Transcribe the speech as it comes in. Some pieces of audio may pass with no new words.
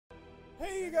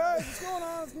Hey you guys, what's going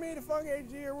on? It's me, Dafunky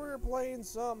here. We're playing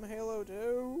some Halo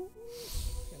 2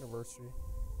 Anniversary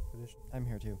Edition. I'm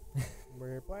here too.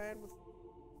 We're playing with.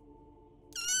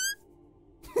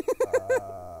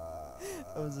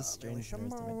 That was a strange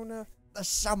noise to me. The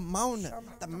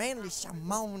Shamwow, the manly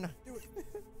Shamwow. Do it.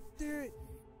 Do it.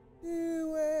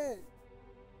 Do it.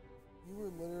 You were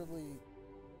literally.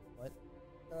 What?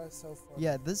 That was so funny.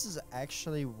 Yeah, this is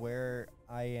actually where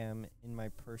I am in my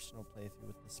personal playthrough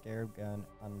with the Scarab gun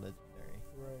on Legendary.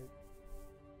 Right.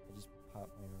 I just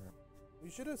popped my arm. We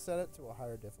should have set it to a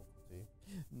higher difficulty.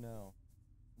 No.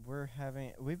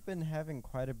 We've been having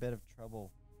quite a bit of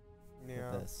trouble with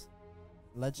this.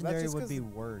 Legendary would be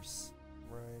worse.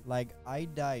 Right. Like, I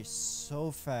die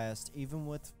so fast, even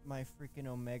with my freaking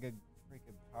Omega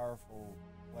freaking powerful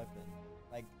weapon.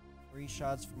 Like, 3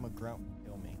 shots from a grunt will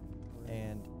kill me. Right.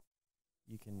 And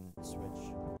you can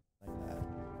switch like that.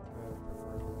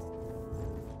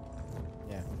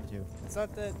 Yeah, me too. It's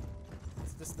not that.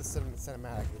 It's just the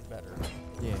cinematic is better.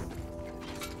 Yeah.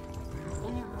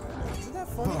 Isn't that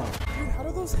funny? Dude, how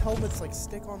do those helmets like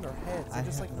stick on their heads? They're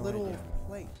just like no little idea.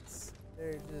 plates.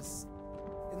 They're just.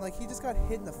 And like he just got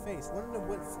hit in the face. Wouldn't it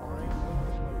went flying?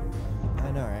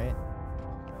 I know, right?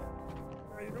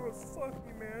 You know what? Fuck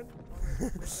me, man.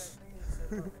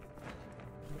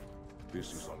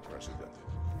 This is unprecedented.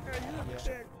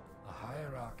 A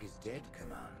hierarch is dead,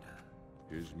 Commander.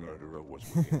 His murderer was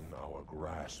within our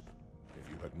grasp. If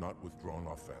you had not withdrawn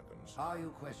our phantoms. Are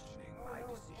you questioning my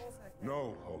decision?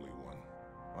 No, Holy One.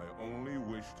 I only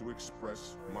wish to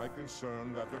express my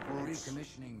concern that the brutes...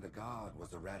 Recommissioning the Guard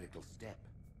was a radical step.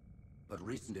 But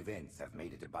recent events have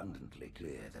made it abundantly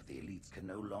clear that the elites can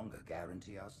no longer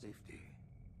guarantee our safety.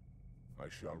 I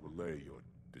shall relay your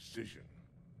decision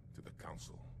to the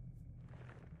Council.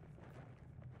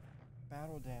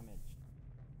 Battle damage.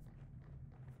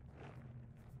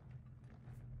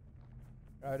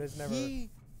 It is never. He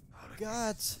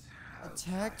got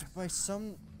attacked by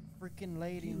some freaking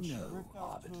lady and she ripped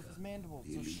off 2 of his mandibles.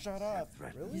 So shut up.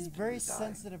 Really? He's very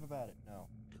sensitive about it. No.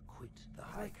 To quit the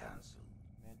High Council.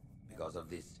 Because of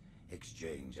this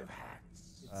exchange of hats.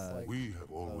 Like We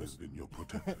have always been your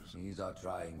protectors. These are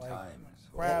trying times.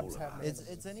 for crabs all have of us.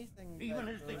 It's anything. Even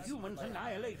that as the goes humans' like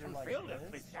annihilation like filled us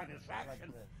this, with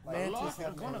satisfaction, like the Mantis loss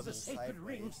have of one of the mandibles sacred sideways,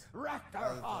 rings racked our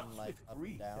rather than, hearts like, with up and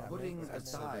grief. down. Putting And so the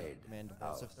aside mandibles,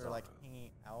 our if they're like sorrow,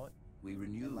 hanging out, we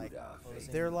renewed like, our faith.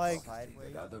 closing They're like-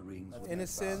 sideways. that other rings would in be a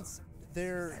sense, found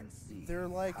they're and see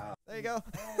like. how There you go.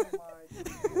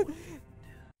 Oh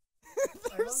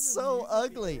They're so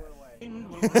ugly. Wind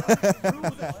will rush through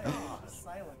the stars,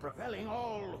 propelling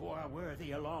all who are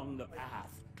worthy along the path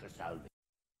to salvation.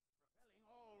 Propelling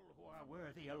all who are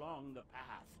worthy along the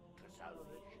path to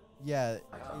salvation. Yeah,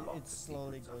 it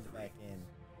slowly goes back in.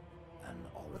 and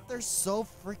all But they're so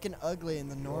freaking ugly in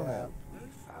the normal. we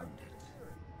found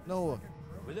it. No.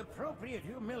 With appropriate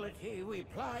humility, we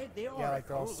plied the Yeah, like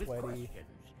they're all oracle with sweaty. questions,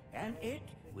 and it,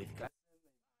 with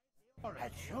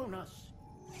has shown us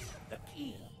the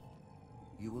key.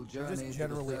 You will journey Just to the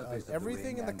generally surface ugly. of the Everything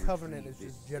ring in the and Covenant retrieve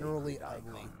is just this generally sacred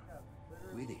ugly.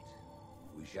 icon. With it,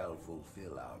 we shall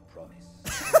fulfill our promise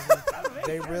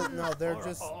They really no. They're For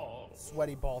just all.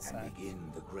 sweaty ball and sacks.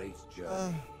 begin the great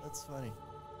journey. That's funny.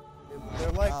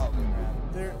 They're like Oh,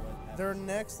 their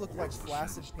necks look like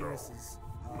flaccid penises.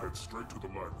 Head straight to the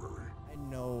library. I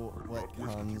know what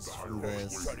comes from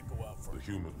this. The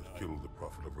humans killed the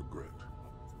Prophet of Regret.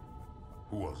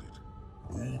 Who was it?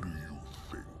 Who do you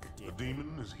think? The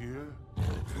demon is here?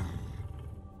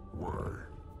 Why?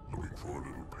 Looking for a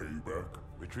little payback?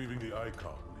 Retrieving the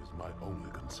icon is my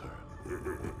only concern.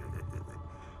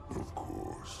 Of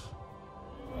course.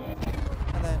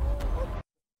 And then,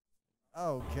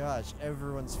 oh gosh,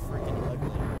 everyone's freaking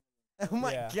ugly. Oh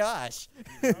my Yeah. gosh.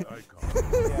 The icon.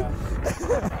 Yeah.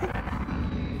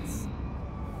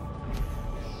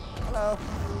 Hello.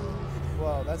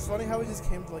 Whoa, that's funny how we just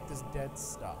came to like this dead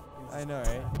stop. It was I just- know,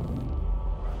 right?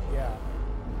 Yeah.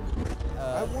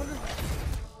 I wonder.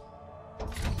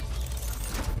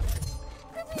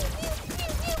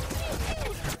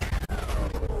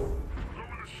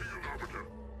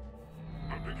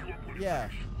 Yeah.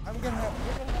 We're gonna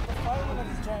have to fight one of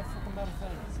these giant freaking metal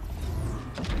things.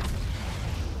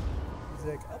 He's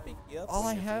like, I'll pick you up. All I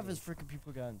when you're have finished." is freaking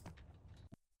pupil guns.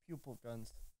 Pupil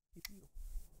guns.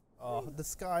 Oh, the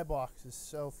skybox is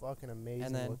so fucking amazing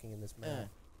And then, looking in this map.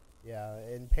 Yeah,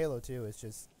 and Halo 2 is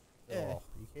just. Oh,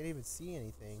 you can't even see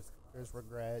anything. There's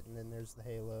regret, and then there's the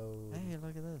Halo. Hey,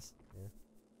 look at this. Yeah.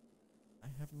 I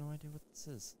have no idea what this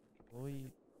is.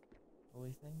 Holy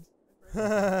things?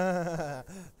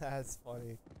 That's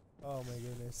funny. Oh my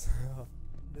goodness.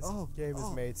 This game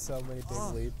has made so many big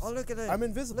leaps. Oh, look at it. I'm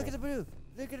invisible. Look at the blue.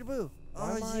 Look at the blue.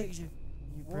 Why am I-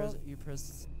 You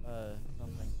press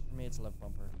something. For me, it's left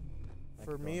bumper.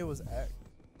 For me, it was X.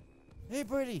 Hey,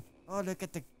 birdie. Oh, look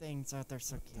at the things. Oh, they're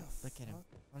so cute. Look at them.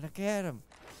 Oh, look at them.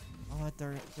 Oh,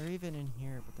 they're even in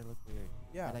here, but they look weird.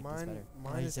 Yeah, I like this better.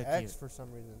 mine Oh, is he's so X cute. for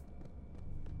some reason.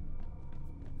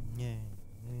 Yeah.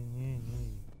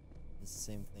 It's the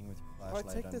same thing with your Oh, I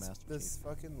flashlight take on this Master this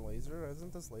fucking laser.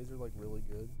 Isn't this laser like really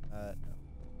good? No.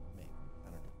 Maybe. I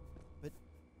don't know. But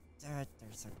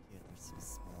they're so cute. They're so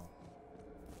small.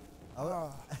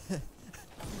 Ah.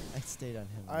 I stayed on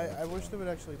him. I wish they would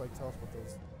actually like tell us what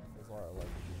those are, like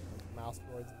mouse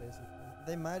droids basically.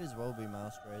 They might as well be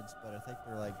mouse droids, but I think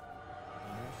they're like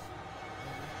fingers.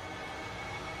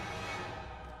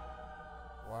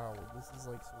 Wow, this is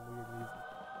like some weird music.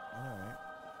 I know, right?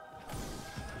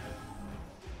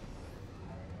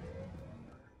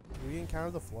 Do we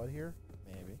encounter the flood here?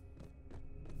 Maybe.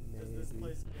 Maybe.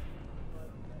 Maybe.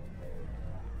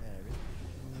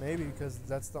 Maybe because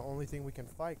that's the only thing we can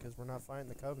fight because we're not fighting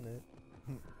the Covenant.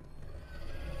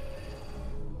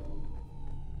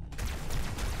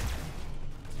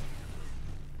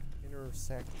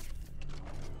 Intersect.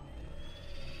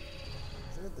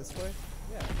 Isn't it this way?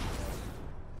 Yeah.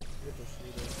 We have to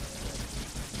shoot it.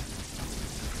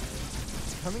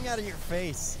 It's coming out of your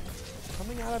face. It's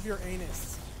coming out of your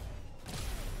anus.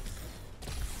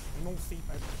 No seat.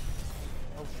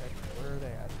 Oh shit, where are they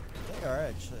at? They are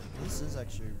actually. This is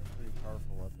actually a pretty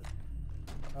powerful weapon.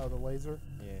 Oh, the laser?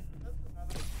 Yeah.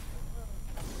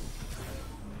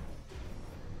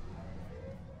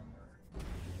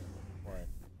 What?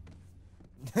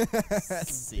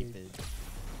 Stupid.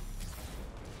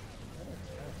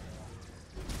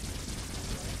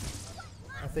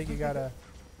 I think you gotta.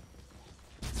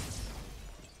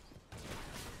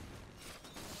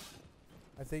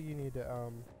 I think you need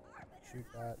to shoot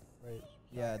that, right?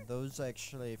 Yeah, those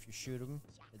actually, if you shoot them,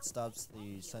 it stops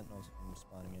the sentinels from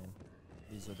spawning in.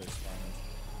 These are their spawners.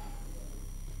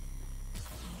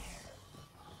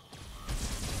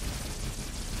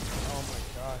 Oh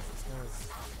my gosh, this gun is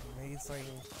amazing.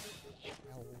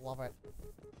 I love it.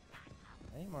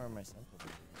 I need more of my sentinels.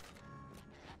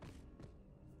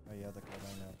 Oh yeah, the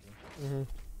carbine now too.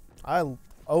 I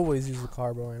always use the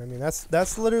carbine. I mean,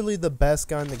 that's literally the best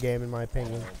gun in the game, in my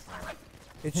opinion.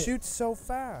 It shoots so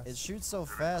fast. It shoots so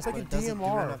fast, like but a it doesn't do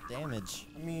DMR. enough damage.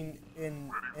 I mean, in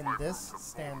this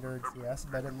standards, yes,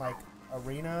 but in like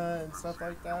arena and stuff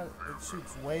like that, it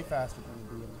shoots way faster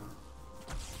than the DMR.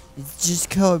 It's just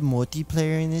called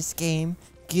multiplayer in this game.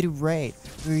 Get it right,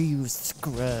 or you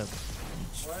scrub.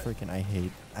 Freaking, I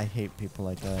hate people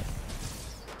like that.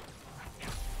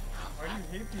 Why do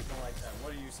you hate people like that?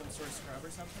 What are you, some sort of scrub or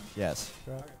something? Yes.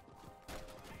 Scrub.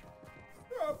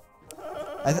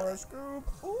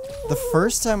 The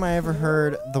first time I ever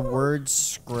heard the word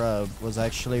scrub was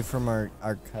actually from our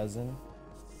cousin,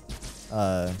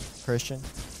 Christian.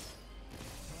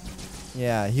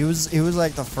 Yeah, he was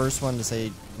like the first one to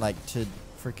say, like, to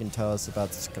freaking tell us about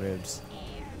the scrubs.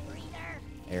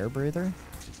 Air breather?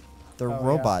 They're Oh, yeah.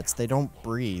 robots. They don't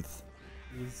breathe.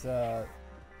 These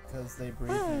because they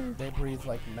breathe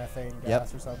like methane gas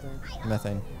Yep. or something.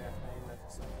 Methane.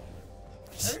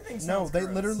 Everything No, sounds they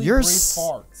gross. literally You're breathe s-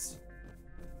 farts.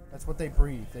 That's what they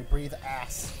breathe. They breathe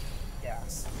ass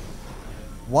gas.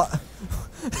 What?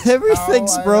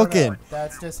 Everything's Oh, I don't broken. know.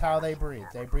 That's just how they breathe.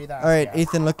 They breathe ass All right, gas.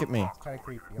 Ethan, look at me. Kind of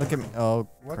creepy. Look at me. Oh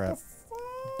What crap. the fuck?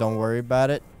 Don't worry about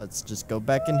it. Let's just go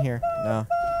back in here. No.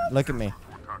 Look at me.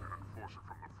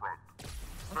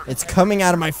 It's coming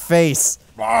out of my face.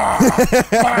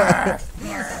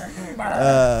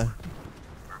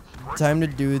 Time to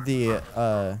do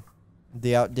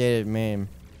the outdated meme.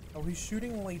 Oh, he's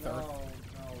shooting laser. No, don't.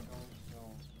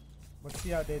 What's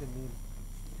the outdated meme?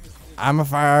 I'm a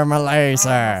fire my laser.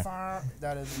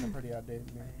 That isn't a pretty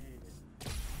outdated meme.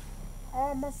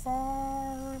 I'm a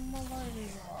fire my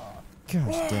laser.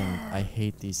 Gosh dang, I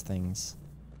hate these things.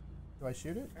 Do I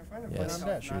shoot it? I find it Yes,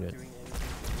 funny how it's shoot not it. doing anything.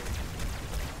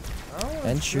 Oh,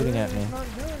 And it's shooting good. at me. It's not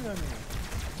doing anything.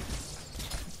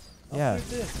 I'll Yeah, shoot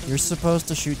this. you're supposed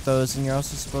to shoot those, and you're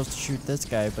also supposed to shoot this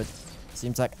guy, but it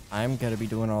seems like I'm gonna be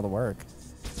doing all the work.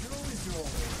 You can always do all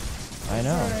this. I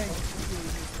know.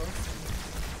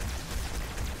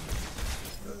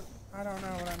 I don't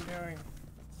know what I'm doing.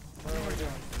 What are we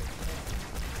doing?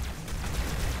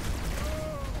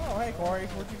 Oh, hey Corey,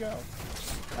 where'd you go?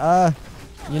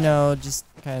 You know, just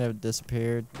kind of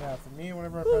disappeared. Yeah, for me,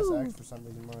 whenever I press X for some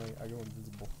reason, I go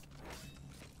invisible.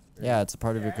 Yeah, it's a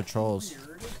part of your controls.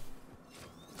 Weird.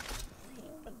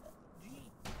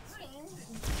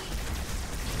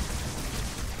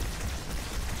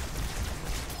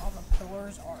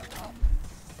 stars are up.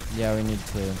 Yeah, we need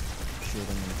to shoot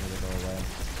them until they go away.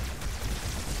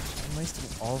 I'm wasting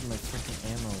all of my freaking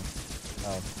ammo.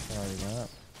 Oh, it already went up.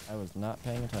 I was not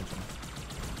paying attention.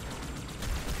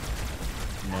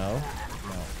 No.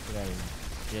 No. Get out of here.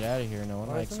 Get out of here. No one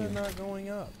Why likes isn't you. it not going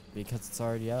up? Because it's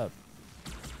already up.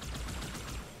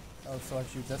 Oh, so I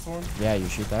shoot this one? Yeah, you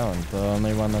shoot that one. The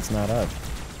only one that's not up.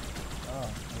 Oh, okay.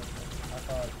 I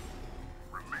thought...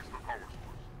 Release the power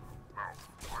source. Now,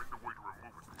 find a way to remove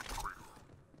it from the crater.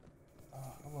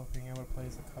 I love being able to play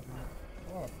as a Covenant.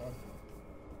 A lot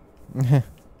of fun.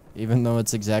 Even though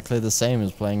it's exactly the same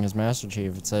as playing as Master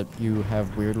Chief, except you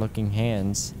have weird looking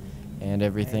hands and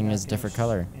everything is different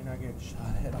color. You're not getting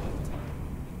shot at all the time.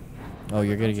 Oh,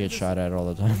 you're gonna get shot at all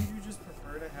the time. Wouldn't you just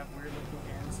prefer to have weird looking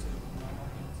hands to normal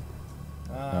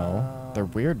hands? No, they're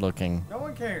weird looking. No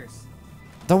one cares.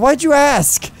 Then why'd you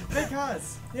ask?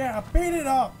 Because. Yeah, beat it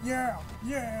up. Yeah,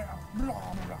 yeah. Blah,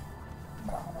 blah,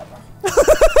 blah, blah,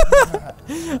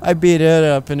 blah. I beat it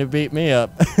up and it beat me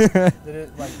up. Did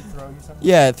it like throw you something?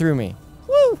 Yeah, it threw me.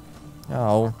 Woo!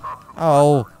 Oh.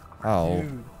 Oh. Oh.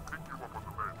 Dude.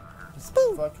 This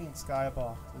fucking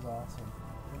skybox is awesome.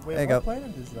 Wait, There you what go.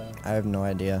 planet is that? I have no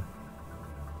idea.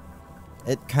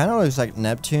 It kind of looks like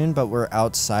Neptune, but we're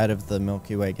outside of the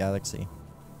Milky Way galaxy.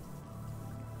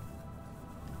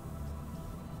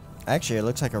 Actually, it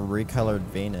looks like a recolored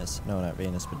Venus. No, not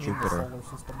Venus, but You mean the Jupiter. solar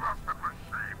system.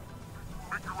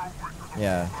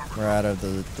 Yeah, we're out of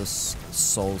the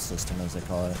soul system, as they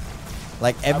call it.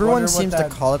 Like, I everyone wonder what seems to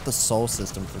that- call it the soul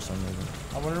system for some reason.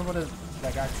 I wonder what it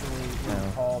like actually would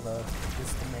No. call the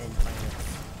main planet.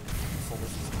 Solar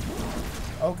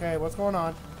system. Okay, what's going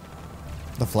on?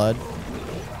 The flood?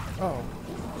 Oh.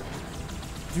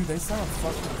 Dude, they sound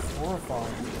fucking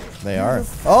horrifying. They Dude, are. they're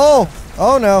fast. Oh!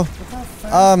 Oh no! Look how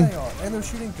fast they are. And they're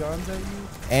shooting guns at you.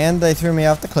 And they threw me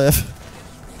off the cliff.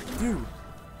 Dude,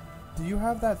 do you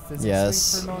have that physics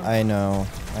Yes, thing turned on? I know.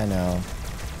 I know.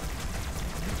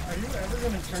 Are you ever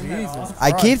gonna turn that Jesus. off?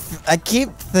 I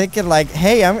keep thinking like,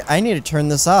 hey, I need to turn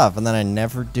this off, and then I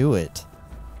never do it.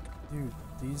 Dude,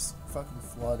 these fucking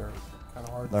flood are kind of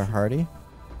hard. to They're shoot. hardy?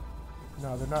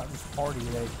 No, they're not just hardy.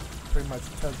 They pretty much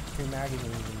took 2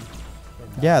 magazines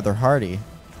and Yeah, they're hardy.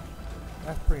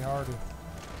 that's pretty hardy.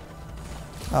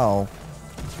 Oh.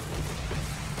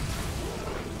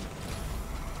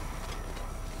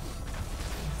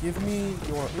 Give me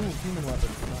your human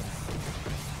weapons.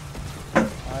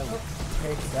 Nice. I will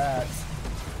take that.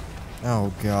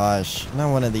 Oh gosh.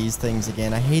 Not one of these things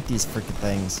again. I hate these freaking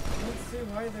things. Let's see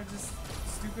why they're just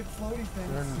stupid floaty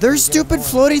things. They're They get stupid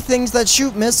annoying. floaty things that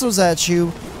shoot missiles at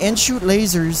you and shoot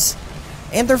lasers.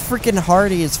 And they're freaking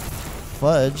hardy as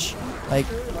fudge. Like, I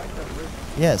really like that word.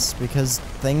 yes, because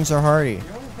things are hardy. The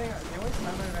only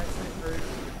time I've actually heard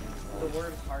the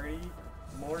word hardy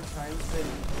more times than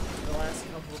the last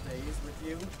couple of days with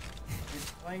you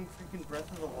is playing freaking Breath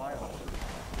of the Wild.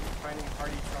 Finding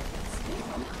hardy trumpets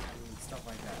and stuff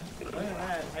like that. Other than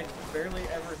that, I barely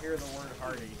ever hear the word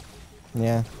hardy.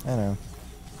 Yeah, I know.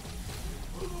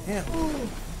 Yeah.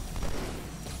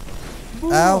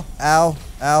 Ow, ow,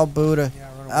 ow, Buddha. Yeah,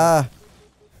 run away. Ah,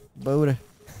 Buddha.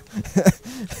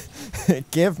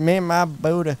 Give me my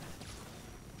Buddha.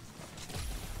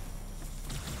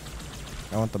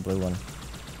 I want the blue one.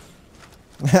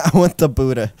 I want the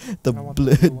Buddha. The I want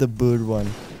blue, the blue the Buddha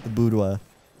one. The boudoir.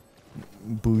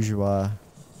 Bourgeois.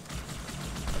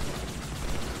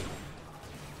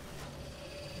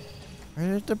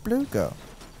 Where did the blue go?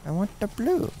 I want the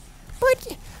blue. But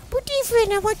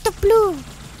even I want the blue.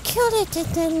 Kill it and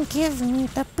then give me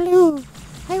the blue.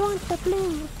 I want the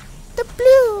blue. The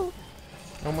blue.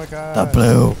 Oh my god. The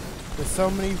blue. There's so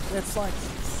many. It's like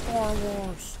Star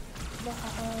Wars.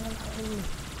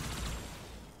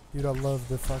 Dude, I love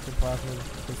the fucking plasma.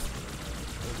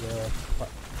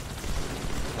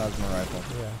 Plasma rifle.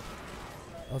 Yeah.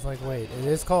 I was like, wait, it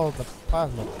is called the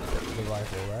plasma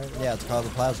rifle, right? Yeah, it's called the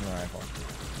plasma rifle.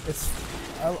 It's.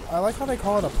 I like how they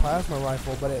call it a plasma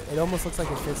rifle, but it almost looks like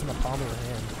it fits in the palm of your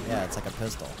hand. Yeah, it's like a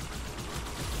pistol.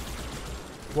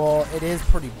 Well, it is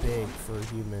pretty big for a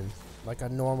human. Like a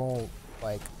normal,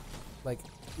 like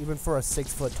even for a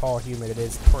 6 foot tall human, it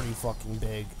is pretty fucking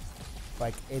big.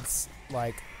 Like it's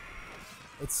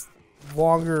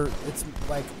longer. It's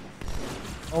like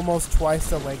almost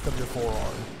twice the length of your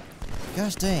forearm.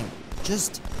 Gosh dang.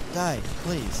 Just die,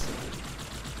 please.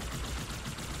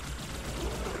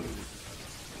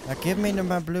 Now give me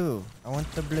my blue. I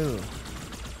want the blue.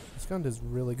 This gun does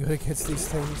really good against these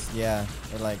things. Yeah,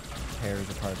 it like tears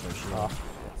apart their shield. Ah,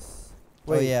 yes.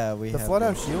 Oh yeah, we the have. flood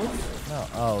have shields? No.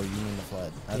 Oh, you mean the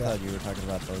flood? I Yeah. thought you were talking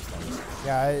about those things.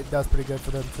 Yeah, it does pretty good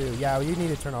for them too. Yeah, you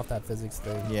need to turn off that physics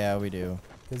thing. Yeah, we do.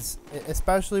 Because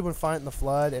especially when fighting the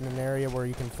flood in an area where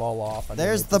you can fall off. I mean,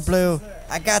 There's it the just- blue.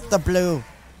 I got the blue.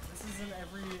 This is in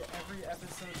every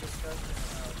episode discussion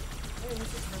about. Hey, we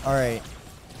should turn All right.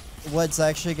 What's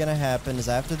actually gonna happen is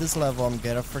after this level, I'm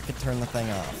gonna freaking turn the thing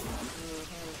off.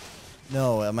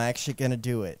 No, I'm actually gonna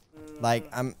do it. Like,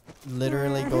 I'm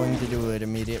literally going to do it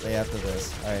immediately after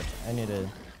this. All right,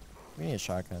 we need a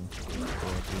shotgun for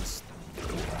these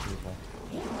people.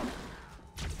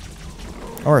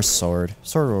 Or a sword.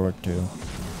 Sword will work too.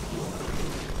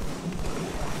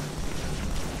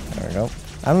 There we go.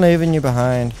 I'm leaving you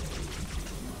behind.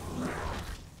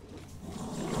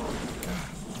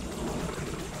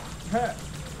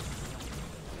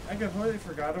 I completely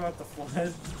forgot about the flood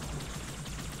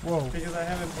Whoa. because I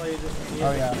haven't played any Oh,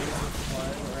 of the yeah. games with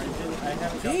flood, or I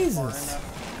haven't gotten far Jesus. enough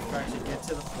to actually get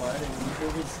to the flood and do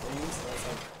these things. So it's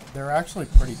like, They're actually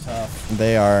pretty tough.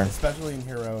 They are. Especially in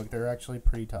Heroic, they're actually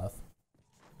pretty tough.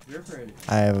 you're pretty.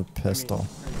 I have a I mean, pistol.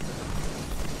 pretty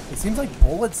good. It seems like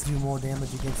bullets do more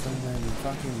damage against them than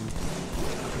fucking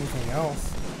anything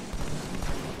else.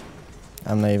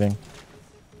 I'm leaving.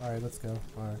 Alright, let's go.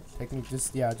 Alright. Take me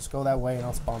just go that way and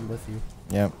I'll spawn with you.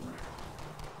 Yep.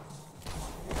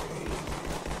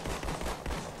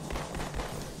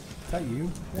 Is that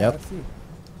you? Yeah, Yep. that's you.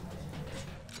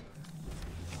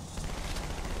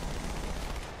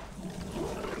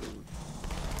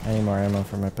 I need more ammo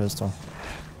for my pistol.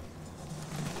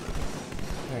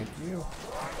 Thank you.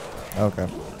 Okay.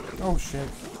 Oh shit.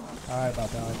 I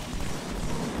about died.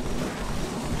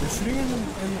 They're shooting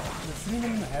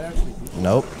him in the head actually.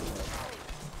 Nope.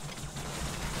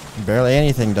 Barely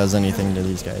anything does anything to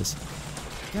these guys.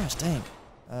 Gosh dang.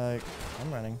 I'm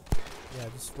running. Yeah,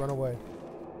 just run away.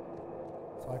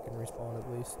 So I can respawn at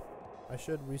least. I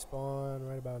should respawn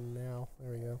right about now.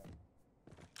 There we go.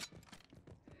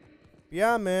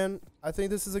 Yeah, man. I think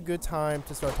this is a good time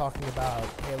to start talking about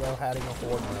Halo having a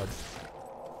horde mode.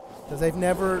 Because they've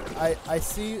never... I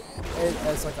see it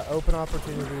as like an open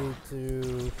opportunity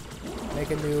to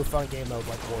make a new fun game mode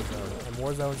like Warzone. And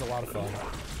Warzone's a lot of fun.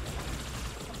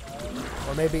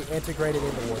 Or maybe integrate it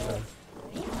into Warzone.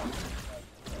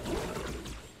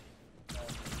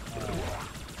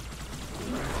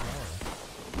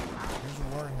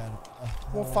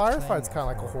 Well, Firefight's kind of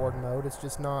like a horde mode. It's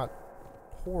just not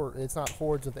horde. It's not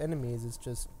hordes of enemies. It's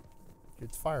just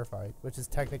firefight, which is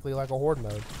technically like a horde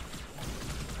mode.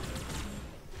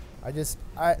 I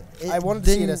wanted to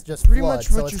see it as just pretty flood, much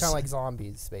so what it's you're kind of like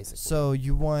zombies, basically. So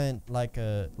you want like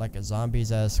a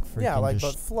zombies-esque freaking Yeah, like but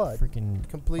just flood. freaking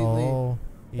Completely. Oh,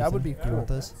 That would Ethan, be Do you want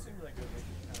cool. this? Seems like it would be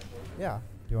kind of cool. Yeah. Do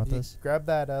you want this? Grab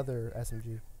that other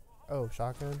SMG. Oh,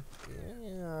 shotgun.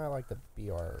 Yeah, I like the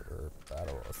BR or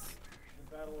battle. The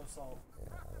battle assault.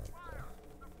 Yeah, I like the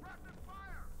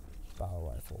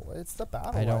battle rifle. It's the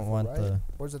battle rifle, I don't want right? the-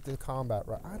 Or is it the combat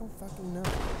rifle? I don't fucking know.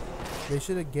 They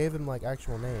should have gave him like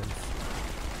actual names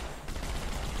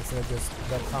instead of just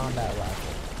the combat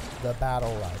rifle, the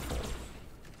battle rifle,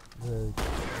 the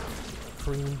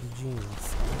cream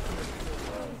jeans,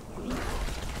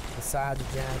 the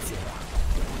Sagittarius.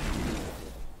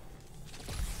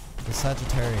 The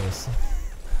Sagittarius.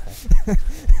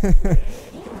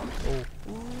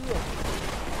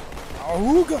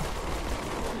 Auga!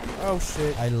 Oh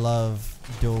shit. I love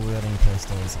dual wielding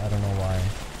pistols. I don't know why.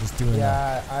 Just doing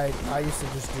that. Yeah, I used to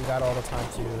just do that all the time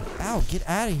too. Ow, get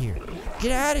out of here.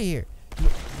 Get out of here.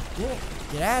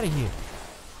 Get out of here.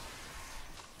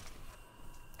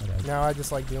 Okay. Now I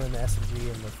just like doing the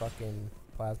SMG and the fucking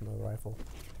plasma rifle.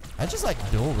 I just like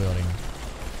dual wielding.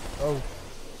 Oh,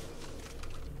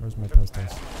 Where's my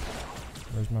pistols?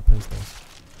 Where's my pistols?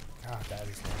 god, that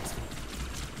is nasty.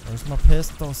 Where's my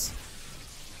pistols?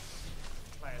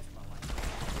 Plasma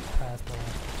rifle.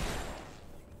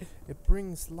 It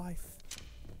brings life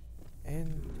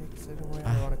and takes it away,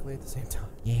 Ah. ironically, at the same time.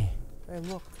 Yeah, Hey,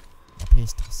 look. my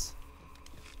pistols.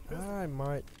 I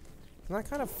might. Isn't that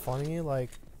kind of funny? Like,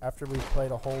 after we've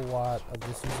played a whole lot of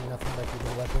just using nothing but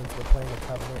human weapons, we're playing a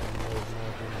Covenant and we're more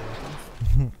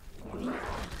human weapons.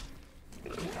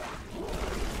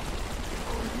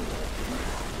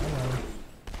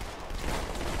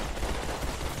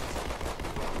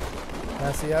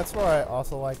 Yeah, see, that's why I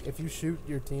also like, if you shoot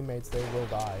your teammates, they will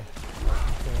die. Like,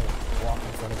 you can't walk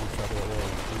in front of each other or you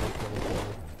will kill each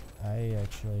other. I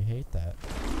actually hate that.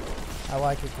 I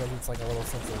like it because it's like a little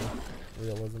sense of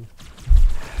realism.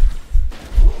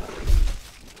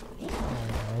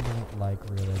 I didn't like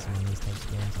realism in these types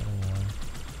of games. I don't know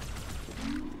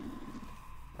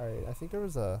why. Alright, I think there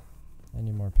was a I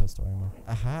need more pistol ammo.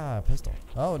 Aha, pistol.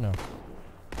 Oh no.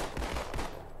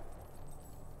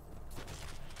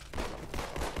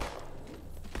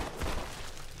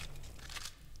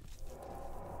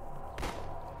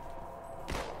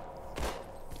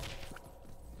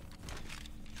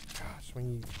 Gosh,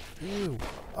 when you... Ew.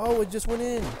 Oh, it just went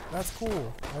in. That's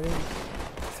cool. I didn't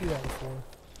see that before.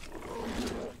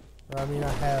 Or, I mean, I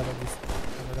have. I just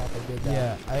forgot they did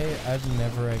that. Yeah, I've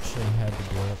never actually had to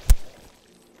do it.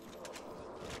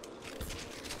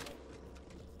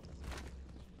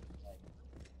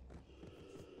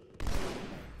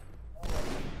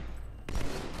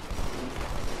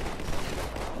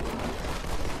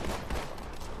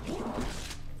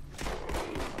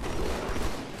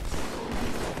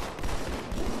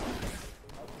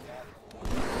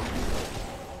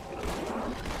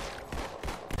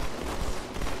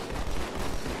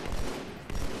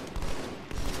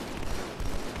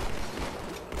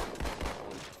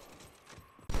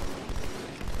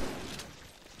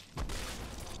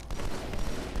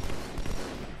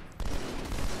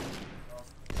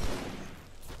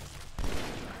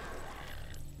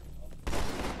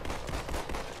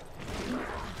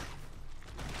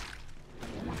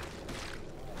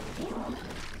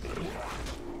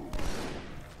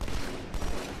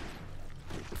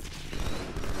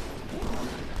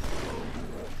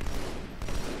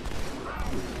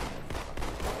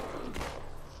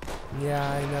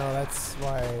 Yeah, I know. That's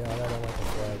why I don't like the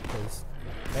flood, because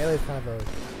melee is kind of a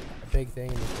big thing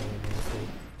in this game, honestly.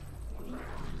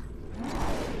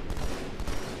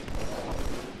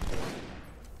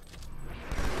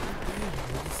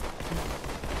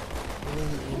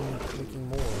 Making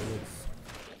more. It's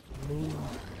move.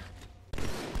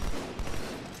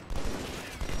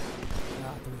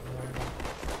 Ah,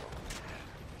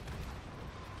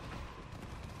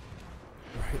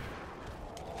 right.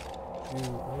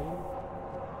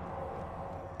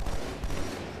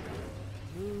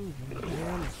 Move,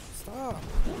 man. Stop.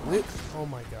 Oh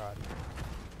my god.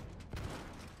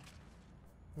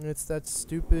 It's that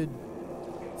stupid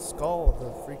skull, the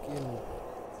freaking...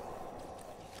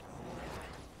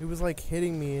 He was like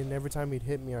hitting me, and every time he'd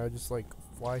hit me, I would just like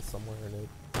fly somewhere in it.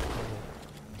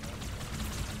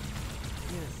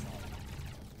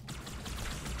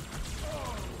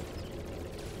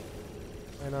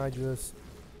 And I just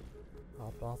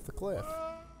hopped off the cliff.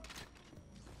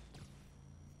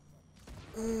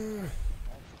 I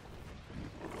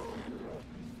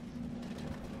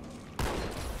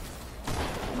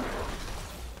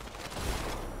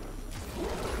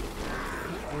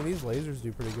mean, these lasers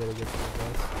do pretty good against these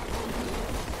guys.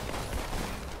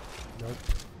 Nope.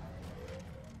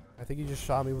 I think he just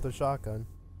shot me with a shotgun,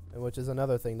 and which is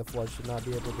another thing the Flood should not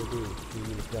be able to do. You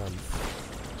use guns.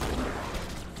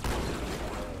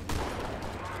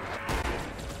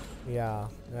 Yeah,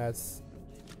 that's...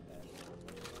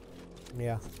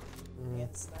 Yeah.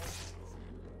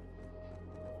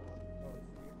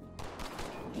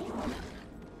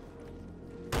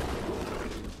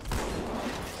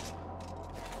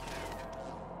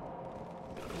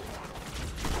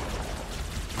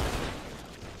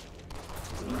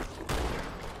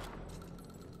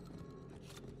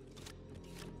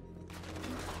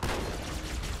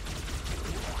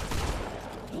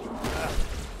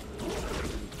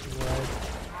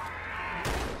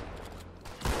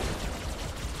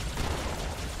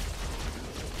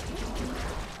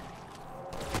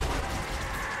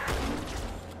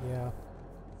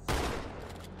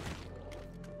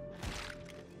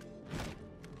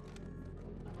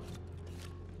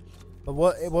 But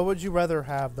what would you rather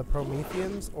have, the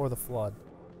Prometheans or the Flood?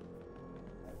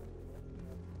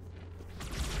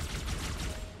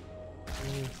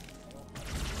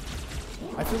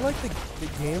 I feel like the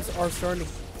games are starting to...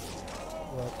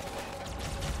 What?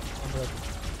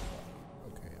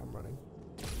 Okay, I'm running.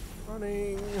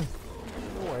 Running!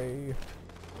 Away.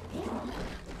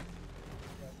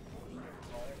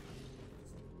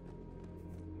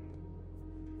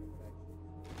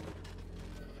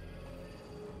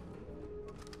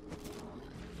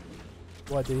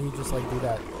 What, did he just like do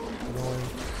that annoying?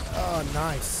 Oh,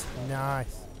 nice.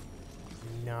 Nice.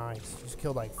 Nice. Just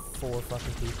killed like 4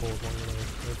 fucking people with one grenade.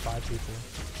 Or 5 people.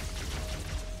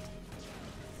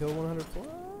 Kill 100 plus?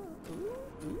 Ooh.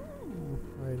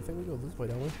 Alright, I think we go this way,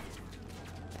 don't we?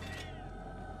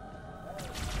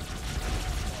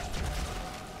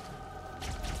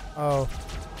 Oh.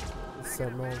 The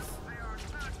sentinels.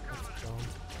 That's dumb.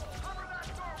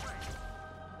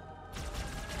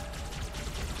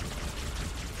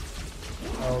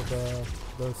 Oh,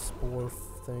 the spore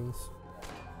things.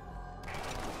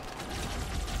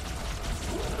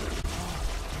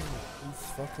 These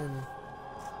fucking...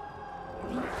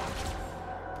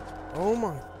 Oh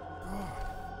my god.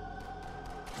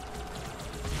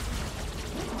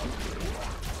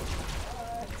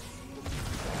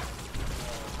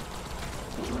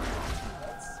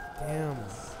 Damn.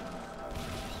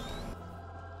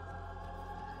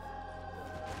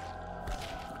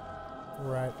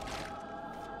 Right.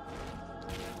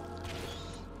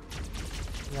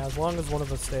 Yeah, as long as one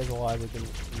of us stays alive, we can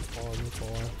respawn. That's all.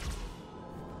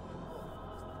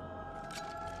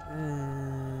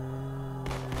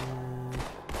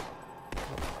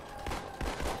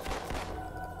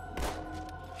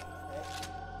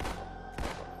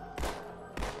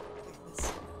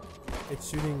 It's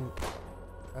shooting.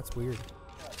 That's weird.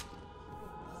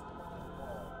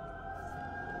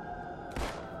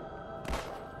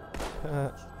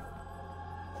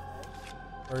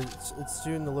 Or it's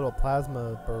shooting the little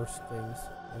plasma burst things.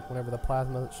 Like whenever the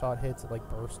plasma shot hits, it like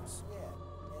bursts.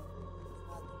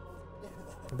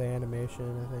 The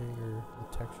animation, I think, or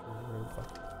the texture, or whatever the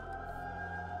fuck.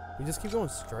 We just keep going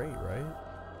straight, right?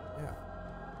 Yeah.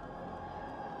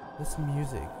 This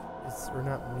music is, or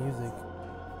not music.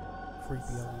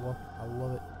 Creepy. I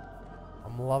love it.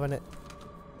 I'm loving it.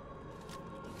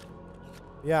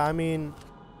 Yeah, I mean,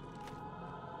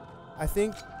 I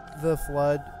think the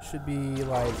flood should be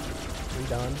like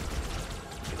redone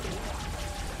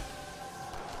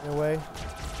in a way.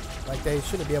 Like they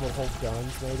shouldn't be able to hold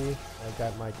guns, maybe. Like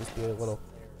that might just be a little.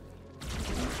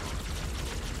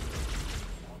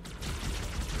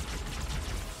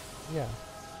 Yeah.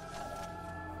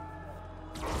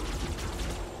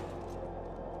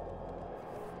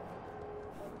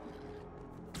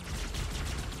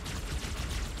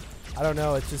 I don't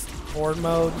know, it's just horde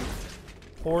mode.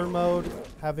 Horde mode,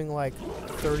 having like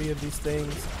 30 of these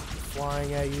things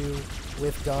flying at you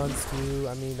with guns too.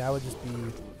 I mean, that would just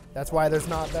be. That's why there's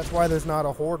not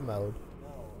a horde mode.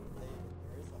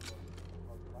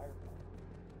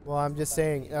 Well, I'm just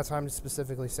saying. That's why I'm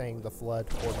specifically saying the flood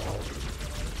horde mode.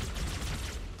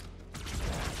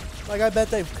 Like I bet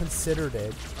they've considered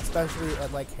it, especially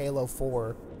at like Halo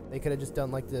 4. They could have just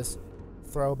done like this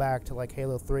throwback to like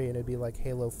Halo 3, and it'd be like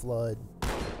Halo Flood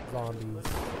zombies.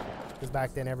 Because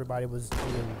back then everybody was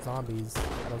doing zombies.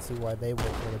 I don't see why they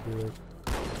wouldn't want to do it.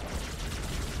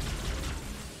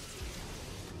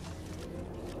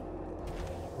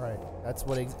 Right.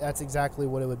 That's exactly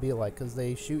what it would be like, because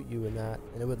they shoot you in that,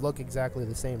 and it would look exactly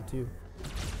the same too.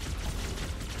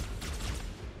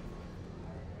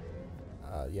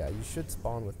 Yeah, you should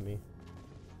spawn with me.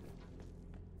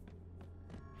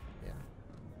 Yeah.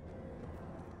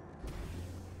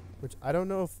 Which I don't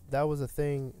know if that was a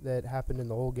thing that happened in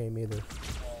the old game either.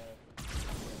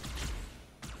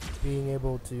 Being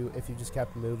able to, if you just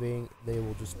kept moving, they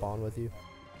will just spawn with you.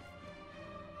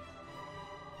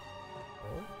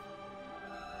 Oh.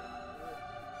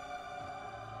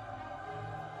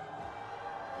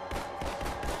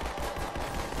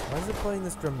 Why is it playing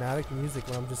this dramatic music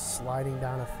when I'm just sliding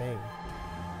down a thing?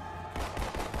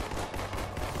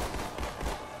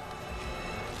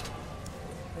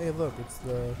 Hey, look, it's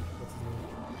the. What's his name?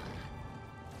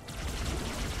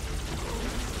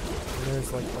 And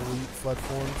there's like elite flood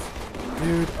forms.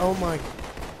 Dude, oh my.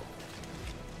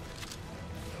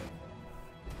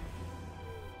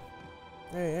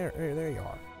 Hey, there you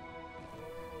are.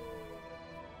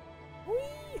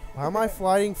 Whee! Why am I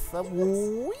flying?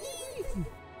 Whee!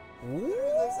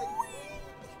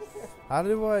 How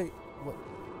do I? What?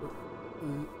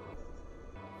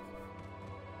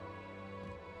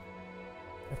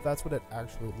 If that's what it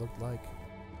actually looked like.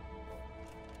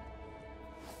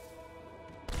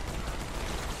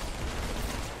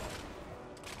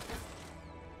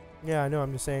 Yeah, I know.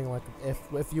 I'm just saying, like,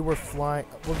 if you were flying,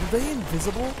 were they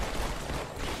invisible?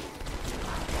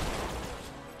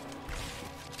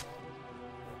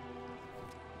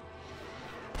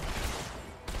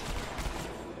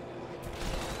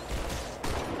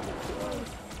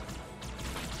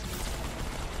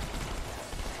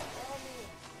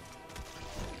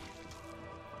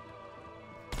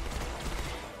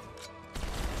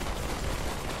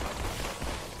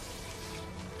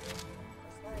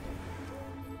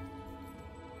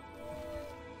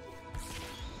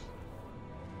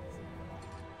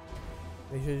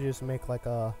 They should just make like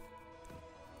a,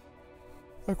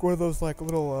 like one of those like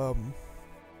little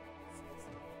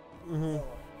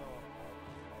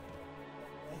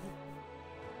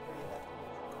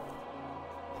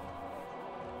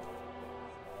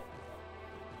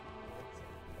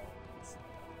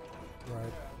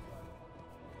Right.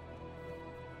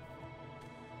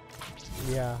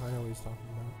 Yeah, I know what he's talking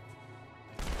about.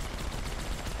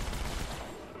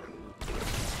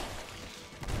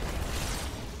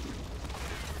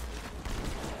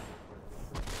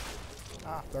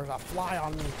 Ah, there's a fly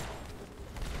on me.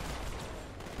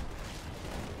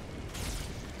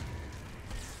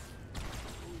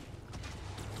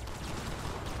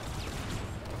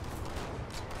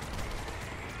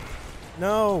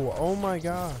 No! Oh my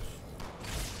gosh.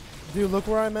 Dude, look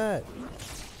where I'm at. Oh,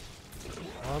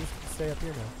 I'm just gonna stay up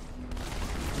here now.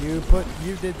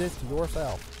 You did this to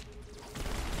yourself.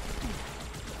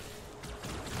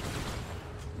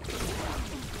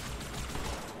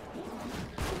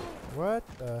 What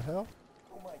the hell?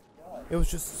 Oh my god. It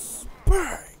was just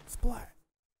bang, splat.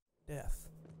 Death.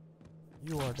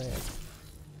 You are dead.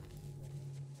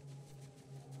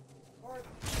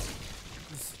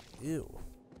 Just, ew.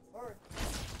 God,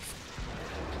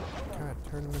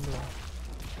 turn him into a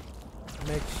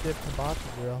makeshift hibachi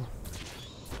grill.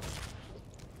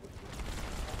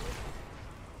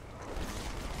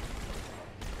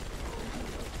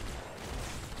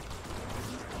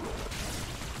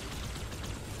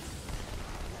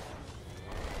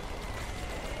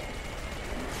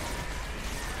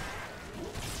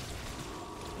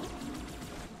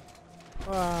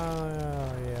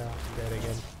 Yeah, I'm dead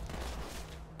again.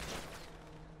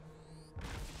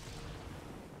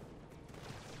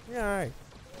 Yeah, alright.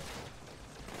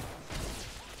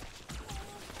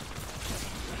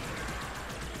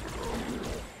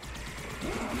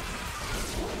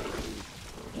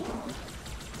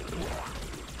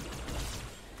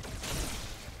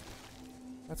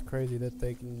 That's crazy that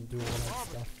they can do all that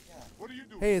stuff. What are you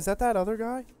doing? Hey, is that other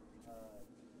guy?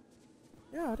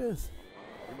 Yeah, it is.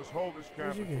 We must hold this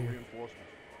camp Where'd you until get here?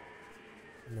 reinforcements.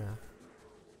 Nah.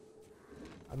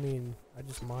 I mean, I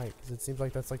just might, because it seems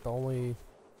like that's like the only,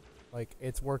 like,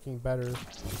 it's working better.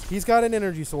 He's got an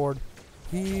energy sword.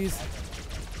 He's...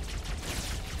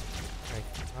 Okay,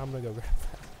 I'm gonna go grab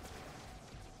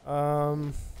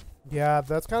that. Yeah,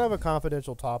 that's kind of a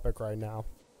confidential topic right now.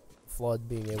 Flood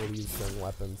being able to use certain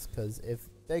weapons, because if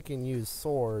they can use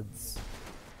swords...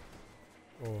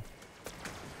 Oh.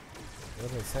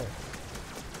 What did I say?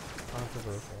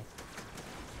 Controversial.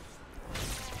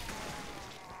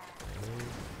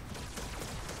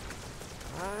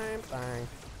 I'm fine.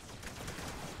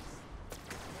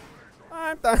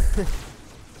 I'm fine.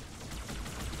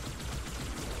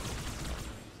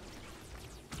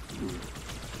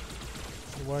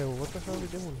 Wait, what the hell are we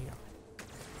doing here?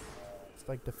 It's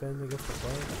like defending against the foe.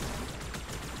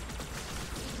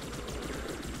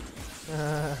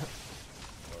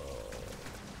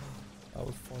 That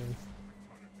was funny.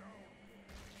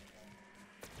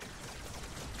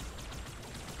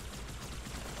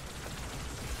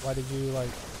 Why did you like...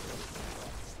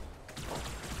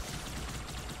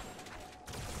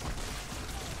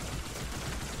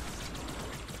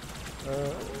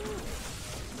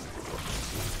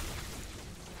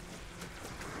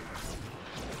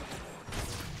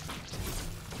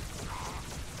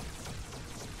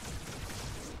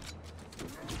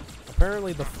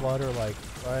 Apparently the Flood are like,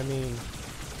 I mean,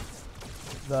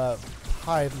 the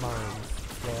hive minds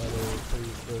Flood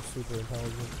they're super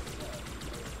intelligent.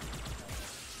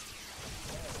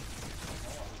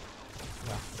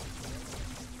 Yeah.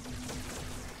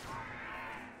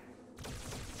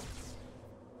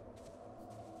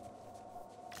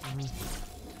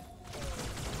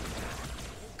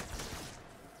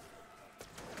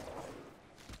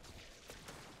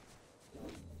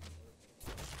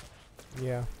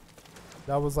 Yeah.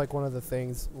 That was like one of the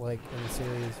things like in the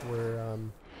series where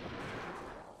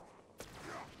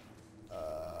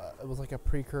it was like a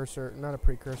precursor, not a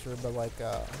precursor, but like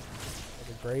a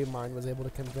grave mind was able to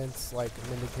convince like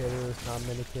Mendicate, not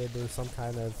Mendicate, or some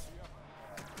kind of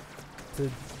to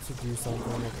do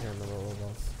something. I can't remember what it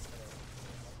was.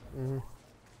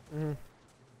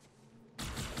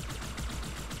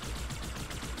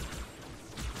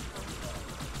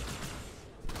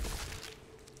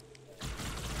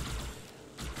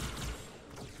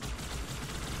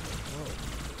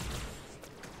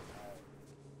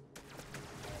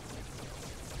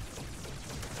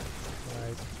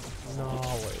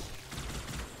 Knowledge.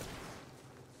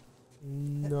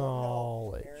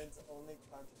 Knowledge.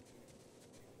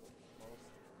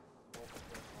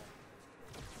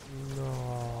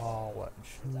 Knowledge.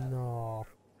 No.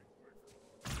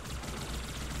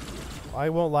 I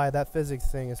won't lie, that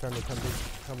physics thing is starting to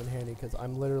come in handy because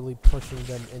I'm literally pushing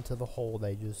them into the hole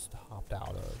they just hopped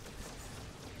out of.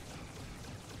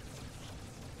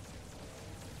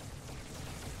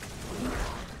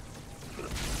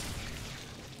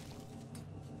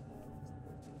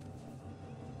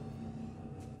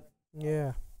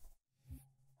 Yeah.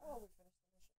 Oh, we finished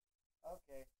the mission.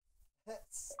 Okay.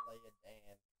 Slay it,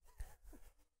 Dan.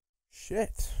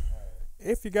 Shit.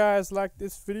 If you guys like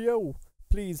this video,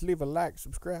 please leave a like,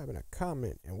 subscribe, and a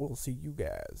comment, and we'll see you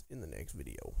guys in the next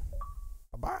video.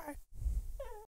 Bye-bye.